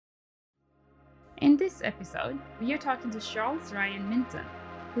In this episode, we are talking to Charles Ryan Minton,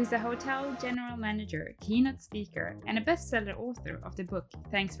 who is a hotel general manager, keynote speaker, and a bestseller author of the book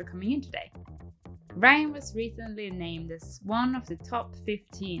Thanks for Coming In Today. Ryan was recently named as one of the top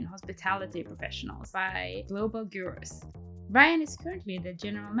 15 hospitality professionals by Global Gurus. Ryan is currently the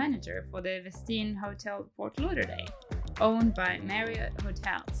general manager for the Westin Hotel Fort Lauderdale, owned by Marriott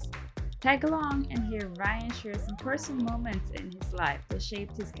Hotels. Tag along and hear Ryan share some personal moments in his life that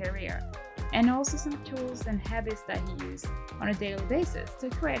shaped his career, and also some tools and habits that he used on a daily basis to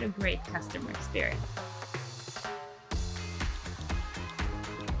create a great customer experience.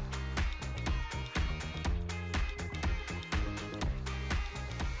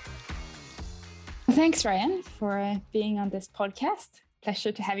 Thanks, Ryan, for being on this podcast.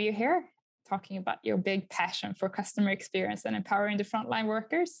 Pleasure to have you here, talking about your big passion for customer experience and empowering the frontline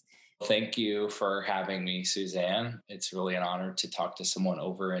workers. Thank you for having me, Suzanne. It's really an honor to talk to someone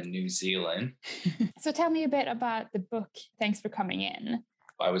over in New Zealand. So tell me a bit about the book, Thanks for Coming In.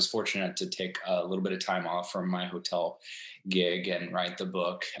 I was fortunate to take a little bit of time off from my hotel gig and write the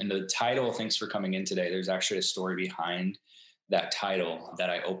book. And the title, Thanks for Coming In Today, there's actually a story behind that title that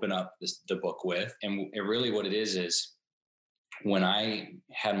I open up the book with. And it really what it is when I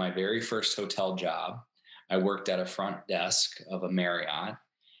had my very first hotel job, I worked at a front desk of a Marriott.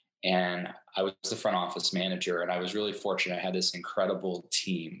 And I was the front office manager, and I was really fortunate. I had this incredible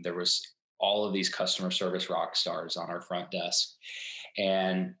team. There was all of these customer service rock stars on our front desk.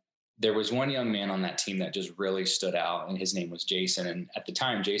 And there was one young man on that team that just really stood out, and his name was Jason. And at the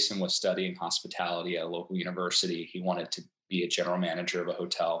time, Jason was studying hospitality at a local university. He wanted to be a general manager of a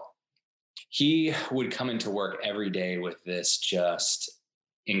hotel. He would come into work every day with this just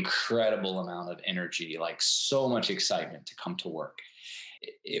incredible amount of energy, like so much excitement to come to work.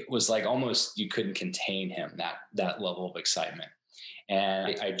 It was like almost you couldn't contain him, that level of excitement.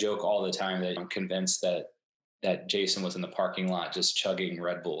 And I joke all the time that I'm convinced that Jason was in the parking lot just chugging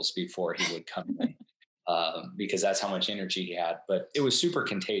Red Bulls before he would come in, because that's how much energy he had. But it was super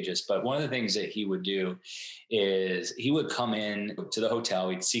contagious. But one of the things that he would do is he would come in to the hotel,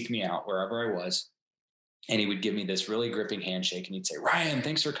 he'd seek me out wherever I was, and he would give me this really gripping handshake, and he'd say, "Ryan,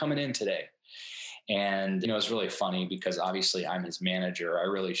 thanks for coming in today." And, it's really funny because obviously I'm his manager. I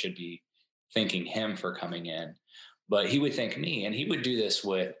really should be thanking him for coming in, but he would thank me, and he would do this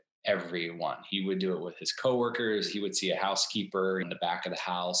with everyone. He would do it with his coworkers. He would see a housekeeper in the back of the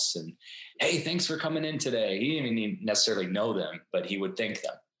house and, "Hey, thanks for coming in today." He didn't even necessarily know them, but he would thank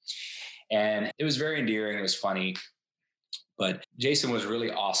them. And it was very endearing. It was funny, but Jason was really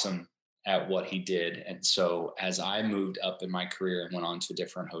awesome at what he did. And so as I moved up in my career and went on to a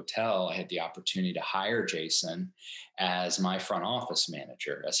different hotel, I had the opportunity to hire Jason as my front office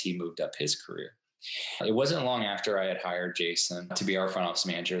manager as he moved up his career. It wasn't long after I had hired Jason to be our front office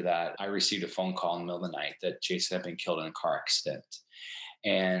manager that I received a phone call in the middle of the night that Jason had been killed in a car accident.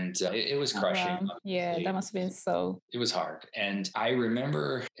 And it was crushing. Wow. Yeah, that must have been so. It was hard. And I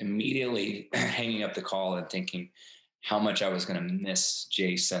remember immediately hanging up the call and thinking how much I was going to miss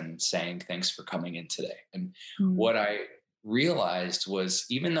Jason saying, "Thanks for coming in today." And what I realized was,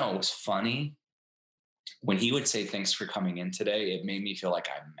 even though it was funny, when he would say, "Thanks for coming in today," it made me feel like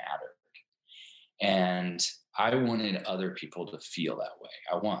I mattered. And I wanted other people to feel that way.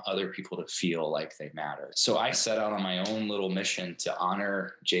 I want other people to feel like they matter. So I set out on my own little mission to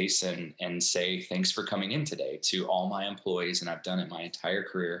honor Jason and say, "Thanks for coming in today" to all my employees. And I've done it my entire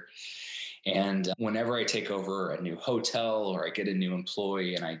career. And whenever I take over a new hotel or I get a new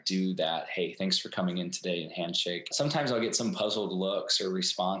employee and I do that, "Hey, thanks for coming in today," and handshake, sometimes I'll get some puzzled looks or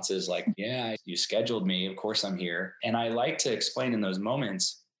responses like, "Yeah, you scheduled me. Of course I'm here." And I like to explain in those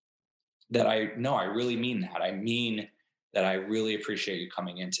moments that I really mean that. I mean that I really appreciate you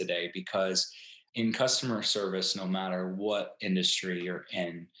coming in today, because in customer service, no matter what industry you're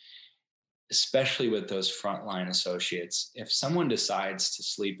in, especially with those frontline associates, if someone decides to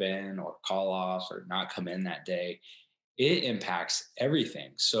sleep in or call off or not come in that day, it impacts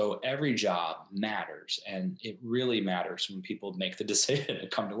everything. So every job matters, and it really matters when people make the decision to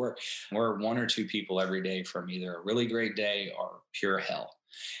come to work. We're one or two people every day from either a really great day or pure hell.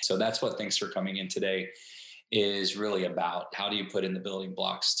 So that's what Thanks for Coming In Today is really about. How do you put in the building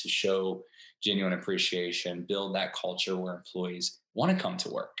blocks to show genuine appreciation, build that culture where employees want to come to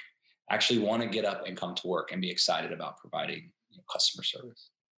work, actually want to get up and come to work and be excited about providing customer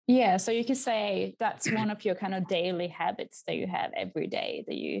service? Yeah, so you could say that's one of your kind of daily habits that you have every day,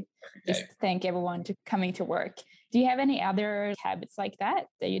 that you just Okay. thank everyone to coming to work. Do you have any other habits like that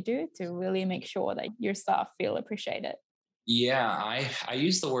you do to really make sure that your staff feel appreciated? Yeah, I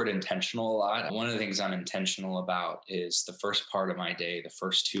use the word intentional a lot. One of the things I'm intentional about is the first part of my day, the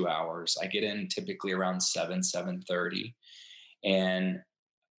first 2 hours. I get in typically around 7:30. And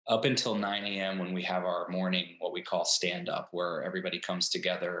up until 9 a.m. when we have our morning, what we call stand up, where everybody comes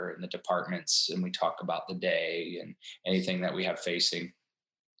together in the departments and we talk about the day and anything that we have facing.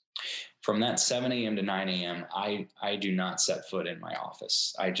 From that 7 a.m. to 9 a.m., I do not set foot in my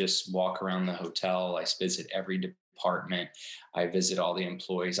office. I just walk around the hotel. I visit every department. I visit all the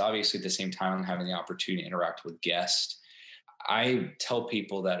employees. Obviously, at the same time, I'm having the opportunity to interact with guests. I tell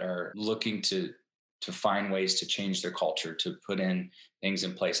people that are looking to find ways to change their culture, to put in things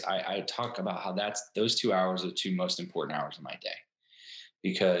in place. I talk about how those 2 hours are the two most important hours of my day,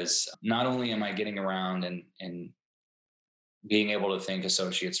 because not only am I getting around and being able to thank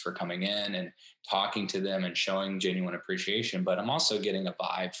associates for coming in and talking to them and showing genuine appreciation, but I'm also getting a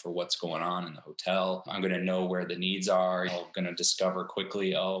vibe for what's going on in the hotel. I'm going to know where the needs are. I'm going to discover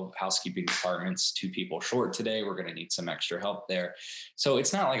quickly, oh, housekeeping department's 2 people short today. We're going to need some extra help there. So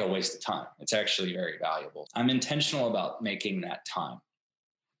it's not like a waste of time. It's actually very valuable. I'm intentional about making that time.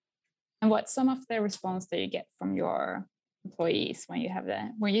 And what's some of the response that you get from your employees when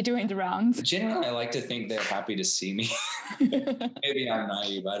you're doing the rounds? Generally, I like to think they're happy to see me. Maybe I'm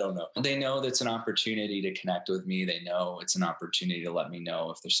naive. I don't know. They know that's an opportunity to connect with me. They know it's an opportunity to let me know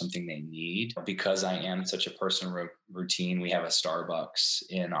if there's something they need. Because I am such a person routine, we have a Starbucks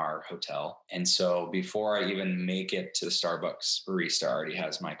in our hotel. And so before I even make it to the Starbucks, barista already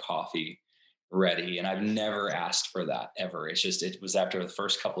has my coffee ready, and I've never asked for that ever. It's just, it was after the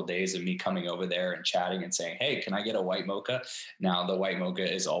first couple of days of me coming over there and chatting and saying, hey, can I get a white mocha? Now the white mocha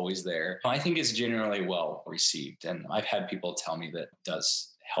is always there. I think it's generally well received, and I've had people tell me that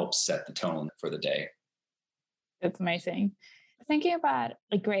does help set the tone for the day. That's amazing. Thinking about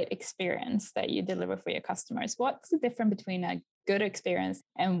a great experience that you deliver for your customers, what's the difference between a good experience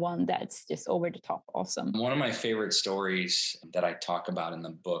and one that's just over the top awesome? One of my favorite stories that I talk about in the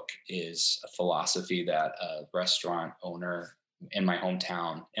book is a philosophy that a restaurant owner in my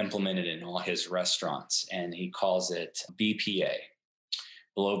hometown implemented in all his restaurants, and he calls it BPA,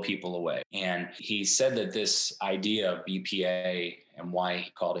 blow people away. And he said that this idea of BPA and why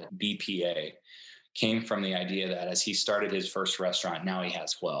he called it BPA came from the idea that as he started his first restaurant, now he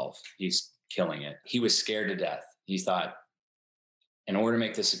has 12. He's killing it. He was scared to death. He thought, in order to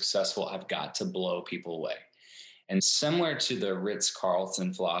make this successful, I've got to blow people away. And similar to the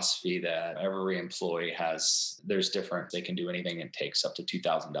Ritz-Carlton philosophy that every employee has, there's different. They can do anything. It takes up to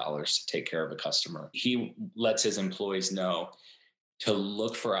 $2,000 to take care of a customer. He lets his employees know to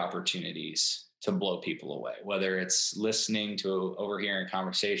look for opportunities to blow people away, whether it's listening to overhearing a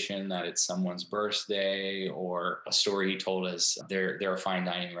conversation that it's someone's birthday, or a story he told us. They're a fine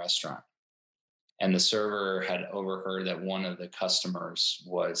dining restaurant, and the server had overheard that one of the customers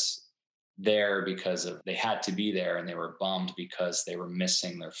was there because of they had to be there, and they were bummed because they were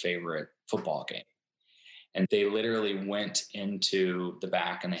missing their favorite football game. And they literally went into the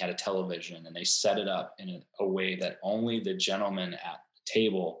back, and they had a television, and they set it up in a way that only the gentleman at the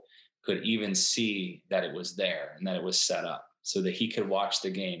table could even see that it was there and that it was set up so that he could watch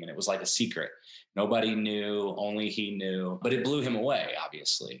the game. And it was like a secret. Nobody knew, only he knew, but it blew him away,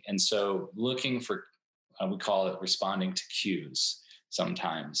 obviously. And so looking for, we call it responding to cues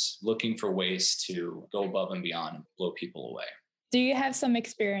sometimes, looking for ways to go above and beyond and blow people away. Do you have some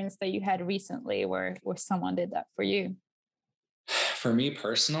experience that you had recently where someone did that for you? For me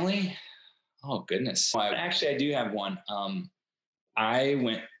personally, oh goodness. Well, actually, I do have one. I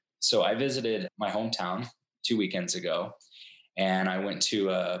went, so I visited my hometown 2 weekends ago, and I went to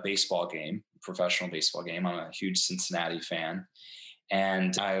a baseball game, professional baseball game. I'm a huge Cincinnati fan.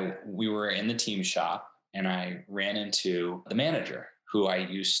 And we were in the team shop, and I ran into the manager who I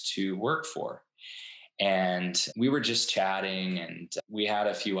used to work for. And we were just chatting, and we had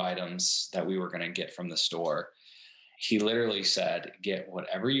a few items that we were going to get from the store. He literally said, get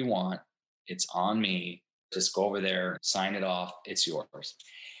whatever you want. It's on me. Just go over there, sign it off. It's yours.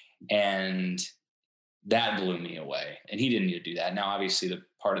 And that blew me away. And he didn't need to do that. Now, obviously, the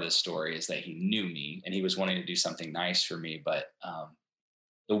part of the story is that he knew me and he was wanting to do something nice for me. But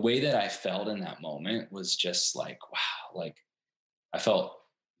the way that I felt in that moment was just like, wow, like I felt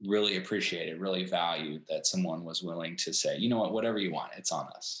really appreciated, really valued that someone was willing to say, you know what, whatever you want, it's on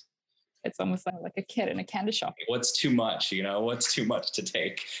us. It's almost like a kid in a candy shop. What's too much? What's too much to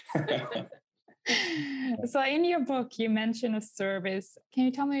take? So in your book, you mentioned a service. Can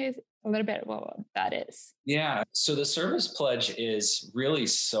you tell me a little bit what that is? Yeah. So the service pledge is really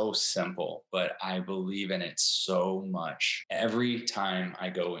so simple, but I believe in it so much. Every time I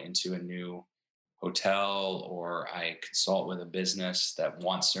go into a new hotel or I consult with a business that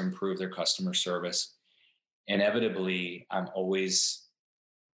wants to improve their customer service, inevitably, I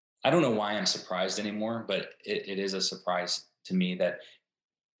don't know why I'm surprised anymore, but it is a surprise to me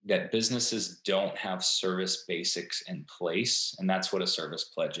that businesses don't have service basics in place. And that's what a service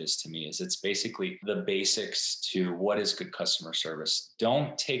pledge is to me, is it's basically the basics to what is good customer service.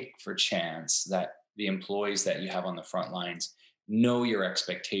 Don't take for chance that the employees that you have on the front lines know your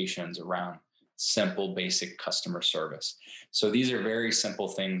expectations around simple basic customer service. So these are very simple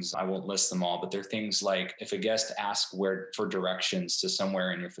things. I won't list them all, but they're things like if a guest asks where for directions to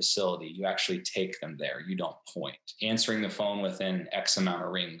somewhere in your facility, you actually take them there. You don't point. Answering the phone within X amount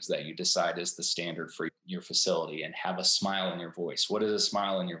of rings that you decide is the standard for your facility, and have a smile in your voice. What is a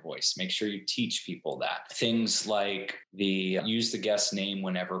smile in your voice? Make sure you teach people that. Things like the use the guest name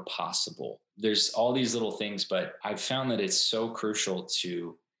whenever possible. There's all these little things, but I've found that it's so crucial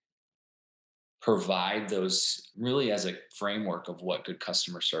to provide those really as a framework of what good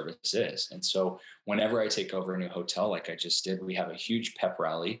customer service is. And so whenever I take over a new hotel, like I just did, we have a huge pep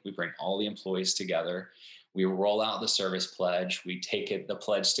rally. We bring all the employees together. We roll out the service pledge. We take the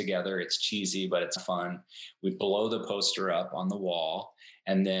pledge together. It's cheesy, but it's fun. We blow the poster up on the wall,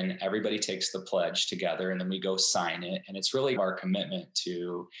 and then everybody takes the pledge together, and then we go sign it. And it's really our commitment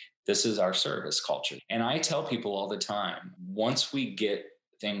to this is our service culture. And I tell people all the time, once we get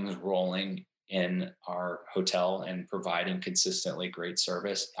things rolling in our hotel and providing consistently great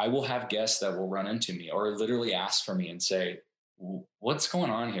service, I will have guests that will run into me or literally ask for me and say, what's going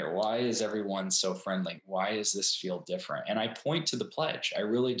on here? Why is everyone so friendly? Why does this feel different? And I point to the pledge. I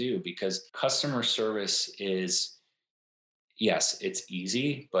really do, because customer service is, yes, it's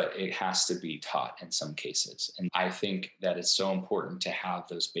easy, but it has to be taught in some cases. And I think that it's so important to have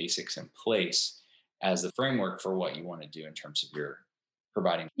those basics in place as the framework for what you want to do in terms of your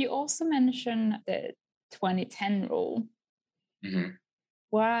providing. You also mentioned the 2010 rule. Mhm.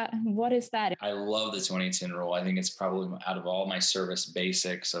 What is that? I love the 2010 rule. I think it's probably out of all my service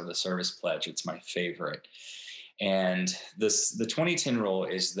basics of the service pledge, it's my favorite. And the 2010 rule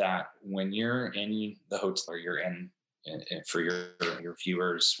is that when you're in the hotel or you're for your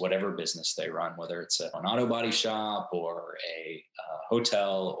viewers, whatever business they run, whether it's an auto body shop or a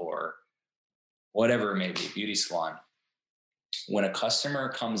hotel or whatever it may be, beauty salon, when a customer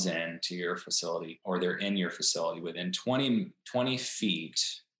comes in to your facility or they're in your facility within 20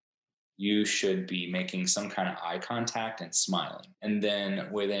 feet, you should be making some kind of eye contact and smiling. And then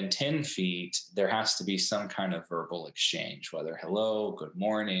within 10 feet, there has to be some kind of verbal exchange, whether hello, good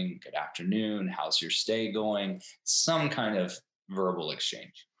morning, good afternoon, how's your stay going, some kind of verbal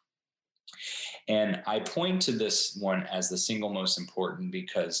exchange. And I point to this one as the single most important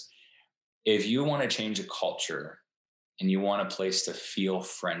because if you want to change a culture and you want a place to feel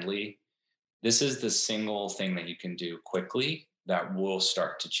friendly, this is the single thing that you can do quickly that will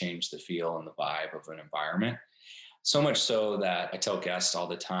start to change the feel and the vibe of an environment. So much so that I tell guests all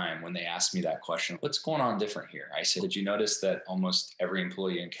the time when they ask me that question, what's going on different here? I said, did you notice that almost every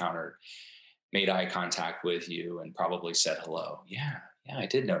employee you encountered made eye contact with you and probably said hello? Yeah, I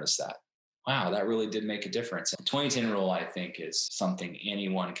did notice that. Wow, that really did make a difference. And 2010 rule, I think, is something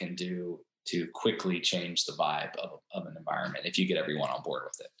anyone can do to quickly change the vibe of an environment if you get everyone on board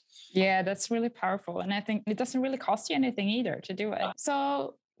with it. Yeah, that's really powerful. And I think it doesn't really cost you anything either to do it.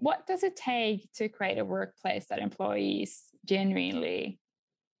 So, what does it take to create a workplace that employees genuinely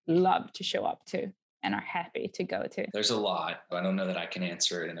love to show up to and are happy to go to? There's a lot. I don't know that I can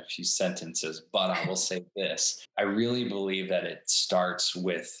answer it in a few sentences, but I will say this. I really believe that it starts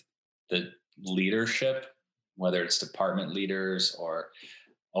with the leadership, whether it's department leaders or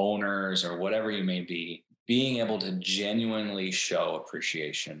owners or whatever you may be, being able to genuinely show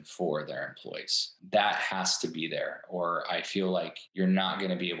appreciation for their employees. That has to be there, or I feel like you're not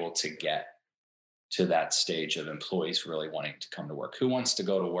going to be able to get to that stage of employees really wanting to come to work. Who wants to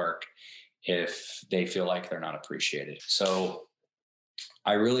go to work if they feel like they're not appreciated? So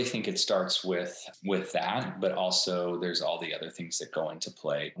I really think it starts with that, but also there's all the other things that go into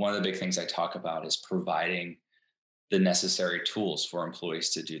play. One of the big things I talk about is providing the necessary tools for employees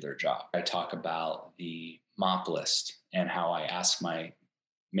to do their job. I talk about the mop list and how I ask my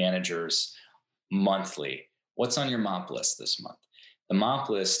managers monthly, what's on your mop list this month? The mop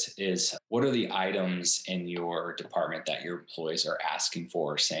list is what are the items in your department that your employees are asking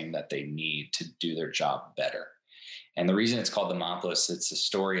for, saying that they need to do their job better. And the reason it's called the mop list, it's a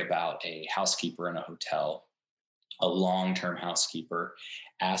story about a housekeeper in a hotel, a long-term housekeeper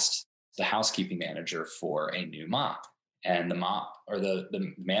asked the housekeeping manager for a new mop. And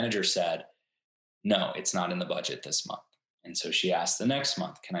the manager said, no, it's not in the budget this month. And so she asked the next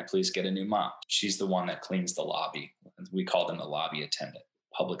month, can I please get a new mop? She's the one that cleans the lobby. We call them the lobby attendant,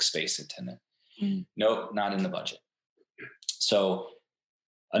 public space attendant. Mm. Nope, not in the budget. So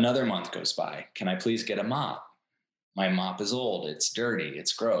another month goes by. Can I please get a mop? My mop is old. It's dirty.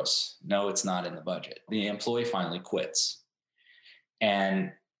 It's gross. No, it's not in the budget. The employee finally quits.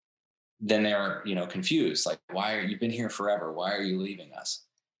 And then they're, confused. Like, you've been here forever. Why are you leaving us?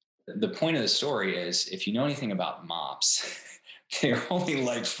 The point of the story is, if you know anything about mops, they're only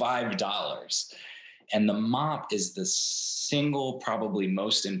like $5. And the mop is the single, probably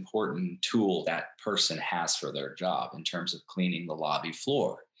most important tool that person has for their job in terms of cleaning the lobby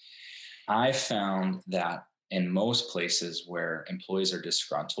floor. I found that in most places where employees are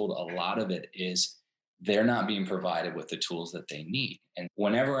disgruntled, a lot of it is they're not being provided with the tools that they need. And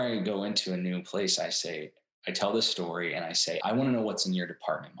whenever I go into a new place, I tell this story and I say, I want to know what's in your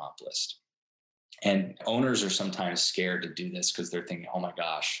department mop list. And owners are sometimes scared to do this because they're thinking, oh my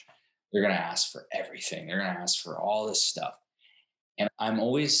gosh, they're going to ask for everything. They're going to ask for all this stuff. And I'm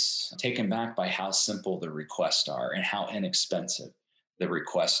always taken back by how simple the requests are and how inexpensive the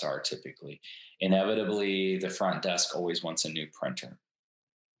requests are typically. Inevitably, the front desk always wants a new printer.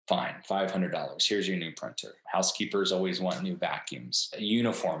 Fine, $500. Here's your new printer. Housekeepers always want new vacuums.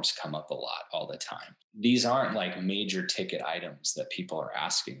 Uniforms come up a lot all the time. These aren't like major ticket items that people are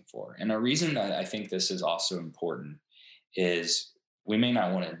asking for. And a reason that I think this is also important is we may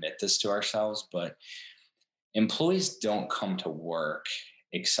not want to admit this to ourselves, but employees don't come to work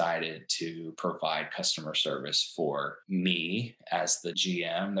excited to provide customer service for me as the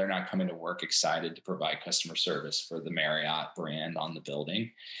GM. They're not coming to work excited to provide customer service for the Marriott brand on the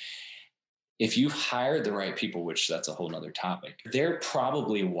building. If you've hired the right people, which that's a whole nother topic, they're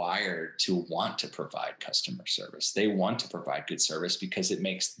probably wired to want to provide customer service. They want to provide good service because it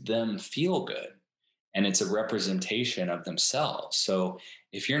makes them feel good. And it's a representation of themselves. So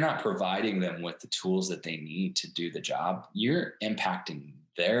if you're not providing them with the tools that they need to do the job, you're impacting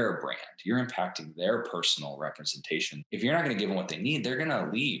their brand. You're impacting their personal representation. If you're not going to give them what they need, they're going to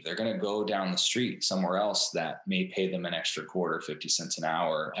leave. They're going to go down the street somewhere else that may pay them an extra quarter, 50 cents an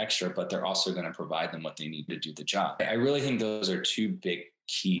hour extra, but they're also going to provide them what they need to do the job. I really think those are two big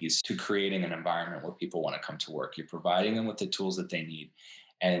keys to creating an environment where people want to come to work. You're providing them with the tools that they need,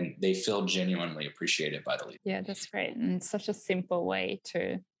 and they feel genuinely appreciated by the leader. Yeah, that's great. And it's such a simple way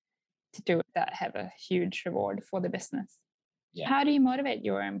to do it that have a huge reward for the business. Yeah. How do you motivate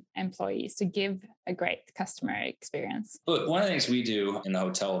your employees to give a great customer experience? But one of the things we do in the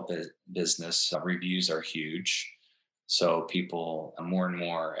hotel business, reviews are huge. So people more and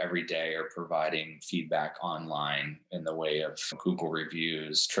more every day are providing feedback online in the way of Google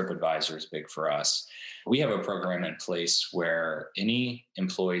reviews. TripAdvisor is big for us. We have a program in place where any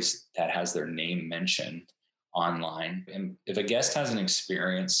employees that has their name mentioned online, and if a guest has an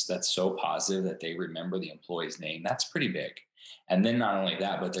experience that's so positive that they remember the employee's name, that's pretty big. And then not only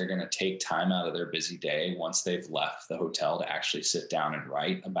that, but they're going to take time out of their busy day once they've left the hotel to actually sit down and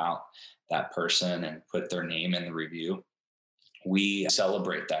write about that person and put their name in the review. We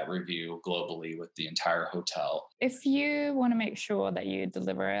celebrate that review globally with the entire hotel. If you want to make sure that you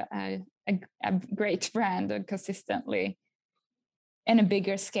deliver a great brand consistently in a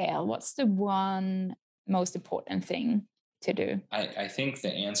bigger scale, what's the one most important thing to do? I think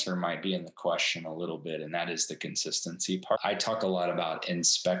the answer might be in the question a little bit, and that is the consistency part. I talk a lot about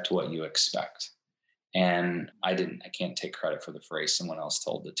inspect what you expect. And I can't take credit for the phrase. Someone else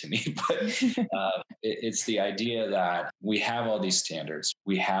told it to me, but it's the idea that we have all these standards.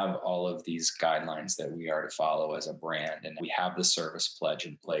 We have all of these guidelines that we are to follow as a brand, and we have the service pledge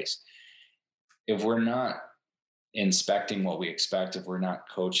in place. If we're not inspecting what we expect, if we're not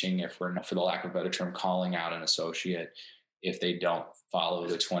coaching, if we're not, for the lack of a better term, calling out an associate, if they don't follow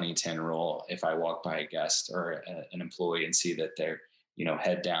the 2010 rule, if I walk by a guest or an employee and see that they're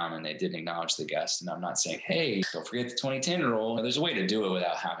head down and they didn't acknowledge the guest. And I'm not saying, hey, don't forget the 2010 rule. There's a way to do it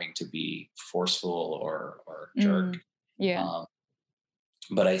without having to be forceful or jerk. Yeah.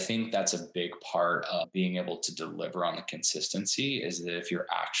 But I think that's a big part of being able to deliver on the consistency is that if you're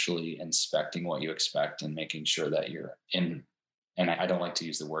actually inspecting what you expect and making sure that you're in, and I don't like to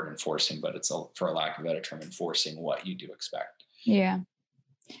use the word enforcing, but it's for a lack of a better term, enforcing what you do expect. Yeah.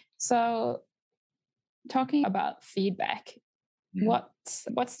 So talking about feedback,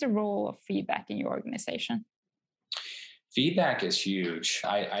 what's the role of feedback in your organization? Feedback is huge.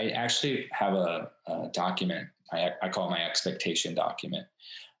 I actually have a document. I call it my expectation document.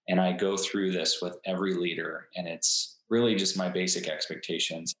 And I go through this with every leader. And it's really just my basic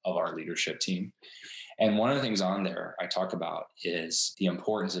expectations of our leadership team. And one of the things on there I talk about is the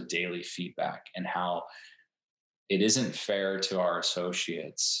importance of daily feedback and how it isn't fair to our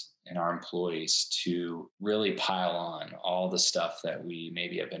associates and our employees to really pile on all the stuff that we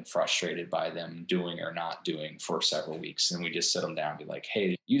maybe have been frustrated by them doing or not doing for several weeks. And we just sit them down and be like,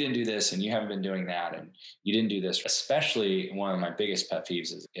 hey, you didn't do this and you haven't been doing that and you didn't do this. Especially one of my biggest pet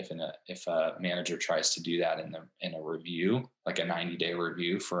peeves is if a manager tries to do that in a review, like a 90-day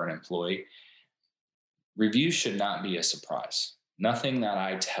review for an employee. Reviews should not be a surprise. Nothing that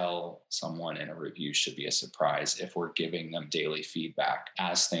I tell someone in a review should be a surprise if we're giving them daily feedback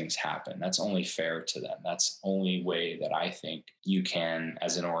as things happen. That's only fair to them. That's the only way that I think you can,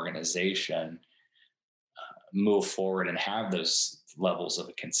 as an organization, move forward and have those levels of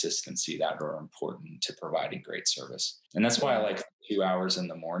consistency that are important to providing great service. And that's why I like 2 hours in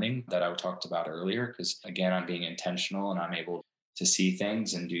the morning that I talked about earlier, because again, I'm being intentional and I'm able to see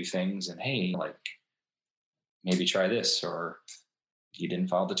things and do things and, hey, like, maybe try this, or you didn't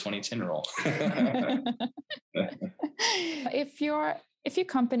follow the 20-10 rule. If your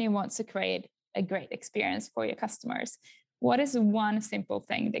company wants to create a great experience for your customers, what is one simple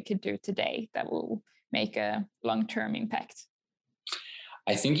thing they could do today that will make a long-term impact?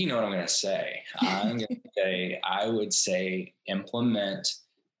 I think you know what I'm going to say. I would say implement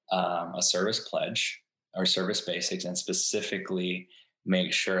a service pledge or service basics, and specifically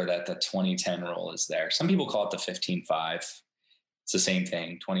make sure that the 20-10 rule is there. Some people call it the 15-5. It's the same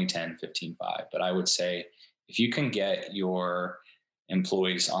thing, 20-10, 15-5. But I would say if you can get your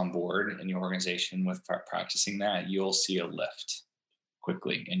employees on board in your organization with practicing that, you'll see a lift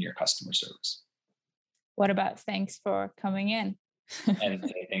quickly in your customer service. What about thanks for coming in?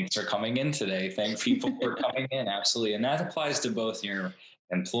 And thanks for coming in today. Thank people for coming in. Absolutely. And that applies to both your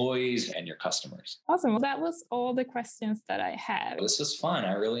employees and your customers. Awesome. Well, that was all the questions that I had. This was fun.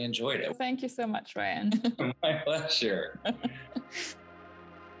 I really enjoyed it. Thank you so much, Ryan. My pleasure.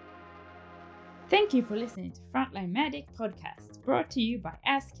 Thank you for listening to Frontline Magic Podcast, brought to you by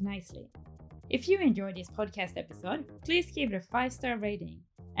Ask Nicely. If you enjoyed this podcast episode, please give it a 5-star rating.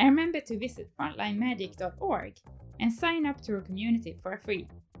 And remember to visit frontlinemagic.org and sign up to our community for free.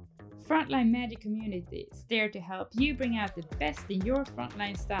 Frontline Magic community is there to help you bring out the best in your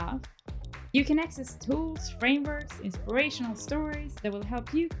frontline staff. You can access tools, frameworks, inspirational stories that will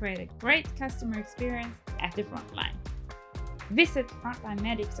help you create a great customer experience at the frontline. Visit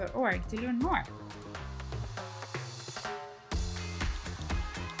frontlinemagic.org to learn more.